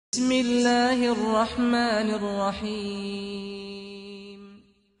بسم الله الرحمن الرحيم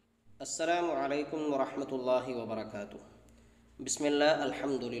السلام عليكم ورحمة الله وبركاته بسم الله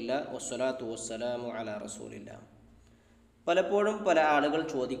الحمد لله والصلاة والسلام على رسول الله പലപ്പോഴും പല ആളുകൾ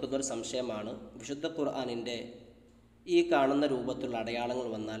ചോദിക്കുന്ന ഒരു സംശയമാണ് വിശുദ്ധ ഖുർആനിൻ്റെ ഈ കാണുന്ന രൂപത്തിലുള്ള അടയാളങ്ങൾ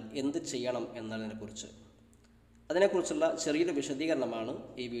വന്നാൽ എന്ത് ചെയ്യണം എന്നതിനെക്കുറിച്ച്. അതിനെക്കുറിച്ചുള്ള ചെറിയൊരു വിശദീകരണമാണ്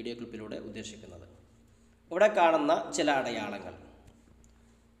ഈ വീഡിയോ ക്ലിപ്പിലൂടെ ഉദ്ദേശിക്കുന്നത്. ഇവിടെ കാണുന്ന ചില അടയാളങ്ങൾ,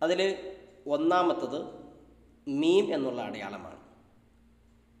 അതിൽ ഒന്നാമത്തത് മീം എന്നുള്ള അടയാളമാണ്.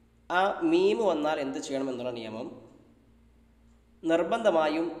 ആ മീം വന്നാൽ എന്ത് ചെയ്യണം എന്നുള്ള നിയമം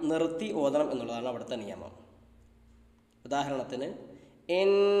നിർബന്ധമായും നിർത്തി ഓതണം എന്നുള്ളതാണ് അവിടുത്തെ നിയമം. ഉദാഹരണത്തിന്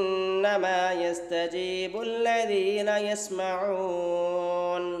ഇന്നമാ യസ്തജീബുൽ ലദീന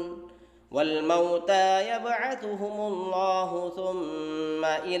യസ്മഊൻ വൽ മൗതാ യബ്അതുഹുമുല്ലാഹു സുമ്മ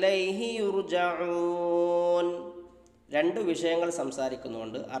ഇലൈഹി യുർജഊൻ. രണ്ട് വിഷയങ്ങൾ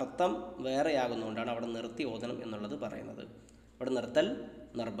സംസാരിക്കുന്നതുകൊണ്ട് അർത്ഥം വേറെയാകുന്നതുകൊണ്ടാണ് അവിടെ നിർത്തി ഓതണം എന്നുള്ളത് പറയുന്നത്. അവിടെ നിർത്തൽ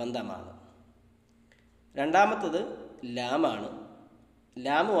നിർബന്ധമാണ്. രണ്ടാമത്തത് ലാമാണ്.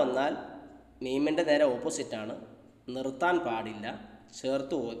 ലാമ് വന്നാൽ മീമിൻ്റെ നേരെ ഓപ്പോസിറ്റാണ്, നിർത്താൻ പാടില്ല,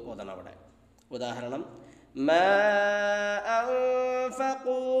 ചേർത്ത് ഓതണം അവിടെ. ഉദാഹരണം മാ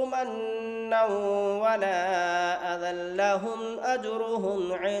അൻഫഖൂ മന്നൻ വലാ അദല്ലഹും അജ്റുഹും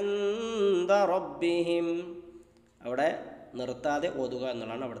ഇൻദ റബ്ബിഹിം. അവിടെ നിർത്താതെ ഓതുക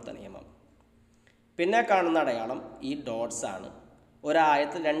എന്നുള്ളതാണ് അവിടുത്തെ നിയമം. പിന്നെ കാണുന്ന അടയാളം ഈ ഡോട്ട്സ് ആണ്.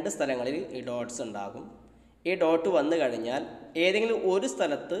 ഒരായത്തിൽ രണ്ട് സ്ഥലങ്ങളിൽ ഈ ഡോട്ട്സ് ഉണ്ടാകും. ഈ ഡോട്ട് വന്നു കഴിഞ്ഞാൽ ഏതെങ്കിലും ഒരു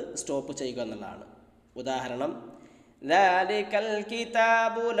സ്ഥലത്ത് സ്റ്റോപ്പ് ചെയ്യുക എന്നുള്ളതാണ്. ഉദാഹരണം ദാലികൽ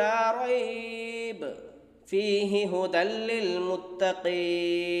കിതാബു ലാ റൈബ് ഫീഹി ഹുദൽ ലിൽ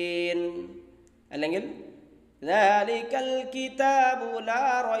മുത്തഖീൻ, അല്ലെങ്കിൽ ദാലികൽ കിതാബു ലാ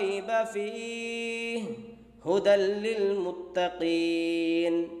റൈബ ഫീഹി ഹുദൽ ലിൽ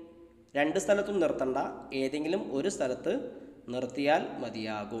മുത്തഖീൻ. രണ്ട് സ്ഥലത്തും നിർത്തണ്ട, ഏതെങ്കിലും ഒരു സ്ഥലത്ത് നിർത്തിയാൽ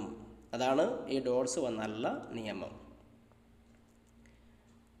മതിയാകും. അതാണ് ഈ ഡോട്ട്സ് വന്നാലുള്ള നിയമം.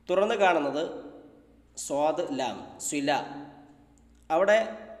 തുറന്ന് കാണുന്നത് സ്വാദ് ലാം സ്വില. അവിടെ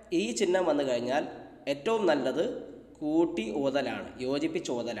ഈ ചിഹ്നം വന്നു കഴിഞ്ഞാൽ ഏറ്റവും നല്ലത് കൂട്ടി ഓതലാണ്,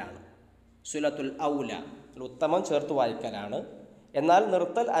 യോജിപ്പിച്ച് ഓതലാണ്. സുലത്തുൽ ഔല, ഉത്തമം ചേർത്ത് വായിക്കലാണ്. എന്നാൽ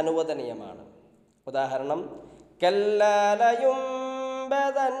നിർത്തൽ അനുവദനീയമാണ്. ഉദാഹരണം കല്ലാ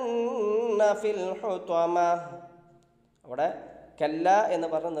ലയുംബദന്ന ഫിൽ ഹുത്വമ. അവിടെ കല്ല എന്ന്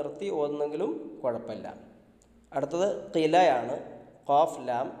പറഞ്ഞ് നിർത്തി ഓതുന്നെങ്കിലും കുഴപ്പമില്ല. അടുത്തത് ഖിലയാണ്, ഖാഫ്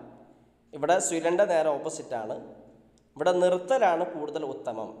ലാം. ഇവിടെ സ്വിലൻ്റെ നേരെ ഓപ്പോസിറ്റാണ്. ഇവിടെ നിർത്തലാണ് കൂടുതൽ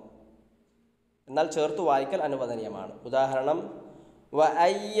ഉത്തമം, എന്നാൽ ചേർത്ത് വായിക്കൽ അനുവദനീയമാണ്. ഉദാഹരണം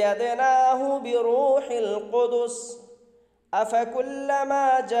വഅയ്യദ്നാഹു ബിറൂഹിൽ ഖുദുസ് അഫകുല്ലമാ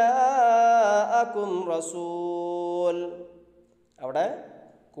ജാഅകും റസൂൽ. അവിടെ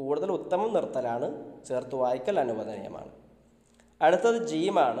കൂടുതൽ ഉത്തമം നിർത്തലാണ്, ചേർത്ത് വായിക്കൽ അനുവദനീയമാണ്. അടുത്തത്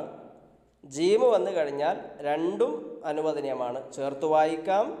ജീമാണ്. ജീമ് വന്നു കഴിഞ്ഞാൽ രണ്ടും അനുവദനീയമാണ്, ചേർത്ത്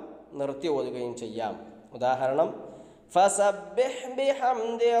വായിക്കാം, നിർത്തി ഓതുകയും ചെയ്യാം. ഉദാഹരണം ഫസബ്ബിഹ്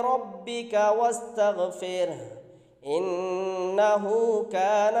ബിഹംദി റബ്ബിക വസ്തഗ്ഫിർഹ് ഇന്നഹു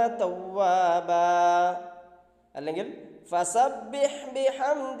കാന തവ്വാബാ, അല്ലെങ്കിൽ ഫസബ്ബിഹ്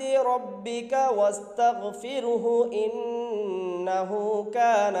ബിഹംദി റബ്ബിക വസ്തഗ്ഫിർഹു ഇന്നഹു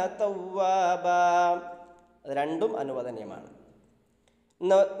കാന തവ്വാബാ. അത് രണ്ടും അനുവദനീയമാണ്.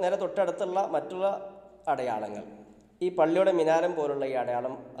 നേരെ തൊട്ടടുത്തുള്ള മറ്റുള്ള അടയാളങ്ങൾ, ഈ പള്ളിയുടെ മിനാരം പോലുള്ള ഈ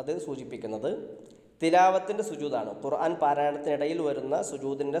അടയാളം അത് സൂചിപ്പിക്കുന്നത് തിലാവത്തിൻ്റെ സുജൂദാണ്. ഖുർആൻ പാരായണത്തിനിടയിൽ വരുന്ന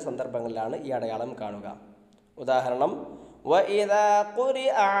സുജൂദിൻ്റെ സന്ദർഭങ്ങളിലാണ് ഈ അടയാളം കാണുക. ഉദാഹരണം വഇദാ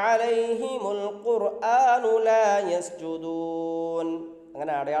ഖുരിഅ അലൈഹിമുൽ ഖുർആനു ലാ യസ്ജുദൂൻ.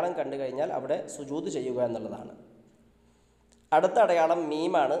 അങ്ങനെ അടയാളം കണ്ടു കഴിഞ്ഞാൽ അവിടെ സുജൂദ് ചെയ്യുക എന്നുള്ളതാണ്. അടുത്ത അടയാളം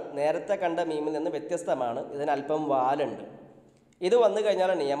മീമാണ്. നേരത്തെ കണ്ട മീമിൽ നിന്ന് വ്യത്യസ്തമാണ്. ഇതിന് അല്പം വാലുണ്ട്. ഇത് വന്നു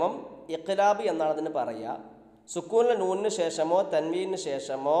കഴിഞ്ഞാൽ നിയമം ഇഖ്ലാബ് എന്നാണ് അതിന് പറയുക. സുക്കൂനിലെ നൂനിന് ശേഷമോ തൻവീനിന്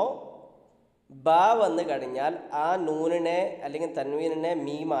ശേഷമോ ബാ വന്നു കഴിഞ്ഞാൽ ആ നൂനിനെ അല്ലെങ്കിൽ തൻവീനിനെ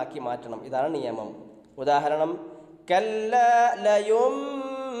മീമാക്കി മാറ്റണം. ഇതാണ് നിയമം. ഉദാഹരണം കല്ലാ ലയുംബദന്ന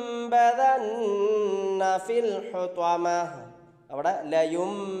ഫിൽ ഹുത്വമ. അവിടെ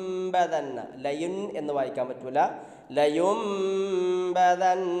ലയുംബദന്ന, ലയുൻ എന്ന് വായിക്കാൻ പറ്റൂല, ലയുംബദന്ന.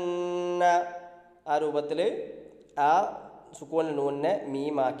 ആ രൂപത്തിൽ ആ സുക്കൂനിലെ നൂനിനെ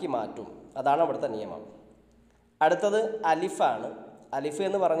മീമാക്കി മാറ്റും. അതാണ് അവിടുത്തെ നിയമം. അടുത്തത് അലിഫാണ്. അലിഫ്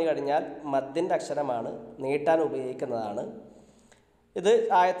എന്ന് പറഞ്ഞു കഴിഞ്ഞാൽ മദ്ദിൻ്റെ അക്ഷരമാണ്, നീട്ടാൻ ഉപയോഗിക്കുന്നതാണ്. ഇത്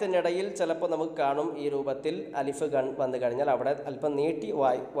ആയത്തിൻ്റെ ഇടയിൽ ചിലപ്പോൾ നമുക്ക് കാണും ഈ രൂപത്തിൽ അലിഫ് വന്നു കഴിഞ്ഞാൽ അവിടെ അല്പം നീട്ടി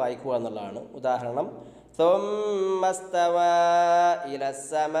വായിക്കുക എന്നുള്ളതാണ്. ഉദാഹരണം ثم استوى إلى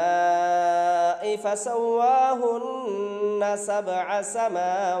السماء فسواهن سبع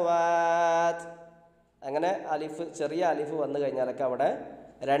سماوات. അങ്ങനെ അലിഫ്, ചെറിയ അലിഫ് വന്നു കഴിഞ്ഞാലൊക്കെ അവിടെ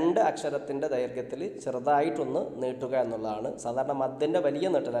 2 അക്ഷരത്തിൻ്റെ ദൈർഘ്യത്തിൽ ചെറുതായിട്ടൊന്ന് നീട്ടുക എന്നുള്ളതാണ്. സാധാരണ മദ്ദിൻ്റെ വലിയ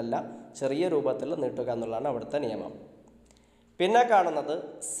നീട്ടലല്ല, ചെറിയ രൂപത്തിൽ നീട്ടുക എന്നുള്ളതാണ് അവിടുത്തെ നിയമം. പിന്നെ കാണുന്നത്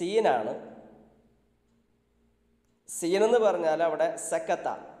സീനാണ്. സീൻ എന്ന് പറഞ്ഞാൽ അവിടെ സക്കത്ത,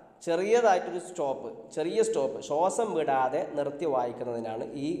 ചെറിയതായിട്ടൊരു ചെറിയ സ്റ്റോപ്പ്, ശ്വാസം വിടാതെ നിർത്തി വായിക്കുന്നതിനാണ്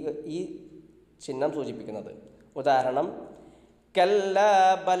ഈ ചിഹ്നം സൂചിപ്പിക്കുന്നത്. ഉദാഹരണം, കല്ലാ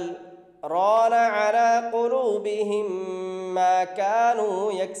ബൽ റാന അലാ ഖുലൂബിഹിം മാ കാനൂ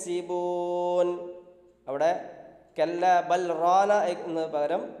യക്സിബൂൻ. അവിടെ കല്ലാ ബൽ റാന എന്ന്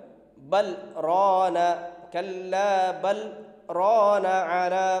പകരം ബൽ റാന, കല്ലാ ബൽ റാന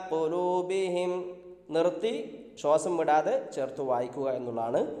അലാ ഖുലൂബിഹിം, നിർത്തി ശ്വാസം വിടാതെ ചേർത്ത് വായിക്കുക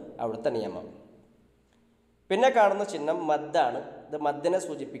എന്നുള്ളതാണ് അവിടുത്തെ നിയമം. പിന്നെ കാണുന്ന ചിഹ്നം മദ്ദാണ്. ഇത് മദ്ദിനെ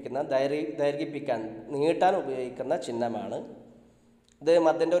സൂചിപ്പിക്കുന്ന, ദൈർഘിപ്പിക്കാൻ, നീട്ടാൻ ഉപയോഗിക്കുന്ന ചിഹ്നമാണ്. ഇത്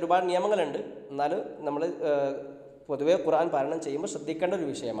മദ്ദിൻ്റെ ഒരുപാട് നിയമങ്ങളുണ്ട്, എന്നാലും നമ്മൾ പൊതുവെ ഖുർആൻ പാരായണം ചെയ്യുമ്പോൾ ശ്രദ്ധിക്കേണ്ട ഒരു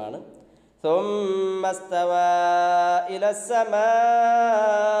വിഷയമാണ്. ثم استوى إلى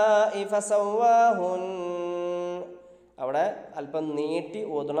السماء فسواهن. അവിടെ അല്പം നീട്ടി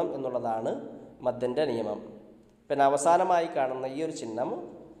ഓതണം എന്നുള്ളതാണ് മദ്ദിൻ്റെ നിയമം. പിന്നെ അവസാനമായി കാണുന്ന ഈ ഒരു ചിഹ്നം,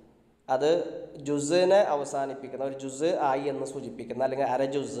 അത് ജുസിനെ അവസാനിപ്പിക്കുന്ന, ഒരു ജുസ് ആയി എന്ന് സൂചിപ്പിക്കുന്ന, അല്ലെങ്കിൽ അര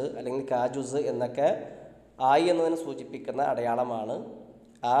ജുസ് അല്ലെങ്കിൽ കാ ജുസ് എന്നൊക്കെ ആയി എന്നതിനെ സൂചിപ്പിക്കുന്ന അടയാളമാണ്.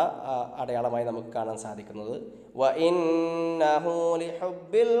 ആ അടയാളമായി നമുക്ക് കാണാൻ സാധിക്കുന്നത് വഇന്നഹു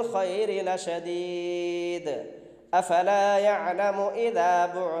ലിഹുബ്ബിൽ ഖൈരി ലശദീദ് അഫലാ യഅലമു ഇദാ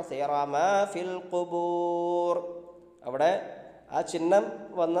ബുഅസിറ മാ ഫിൽ ഖുബൂർ. അവിടെ ആ ചിഹ്നം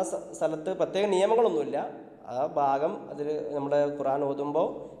വന്ന സ്ഥലത്ത് പ്രത്യേക നിയമങ്ങളൊന്നുമില്ല. ആ ഭാഗം അതിൽ നമ്മുടെ ഖുർആൻ ഓതുമ്പോൾ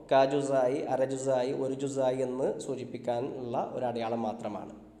കാജുസായി, അരജുസായി, ഒരു ജുസായി എന്ന് സൂചിപ്പിക്കാനുള്ള ഒരു അടയാളം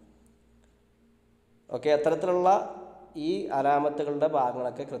മാത്രമാണ്. ഓക്കെ, അത്തരത്തിലുള്ള ഈ അലാമത്തുകളുടെ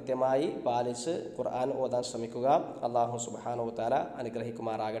ഭാഗങ്ങളൊക്കെ കൃത്യമായി പാലിച്ച് ഖുർആൻ ഓതാൻ ശ്രമിക്കുക. അല്ലാഹു സുബ്ഹാനഹു വ തആല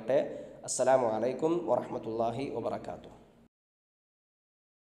അനുഗ്രഹിക്കുമാറാകട്ടെ. അസ്സലാമു അലൈക്കും വറഹ്മത്തുള്ളാഹി വബറകാതുഹു.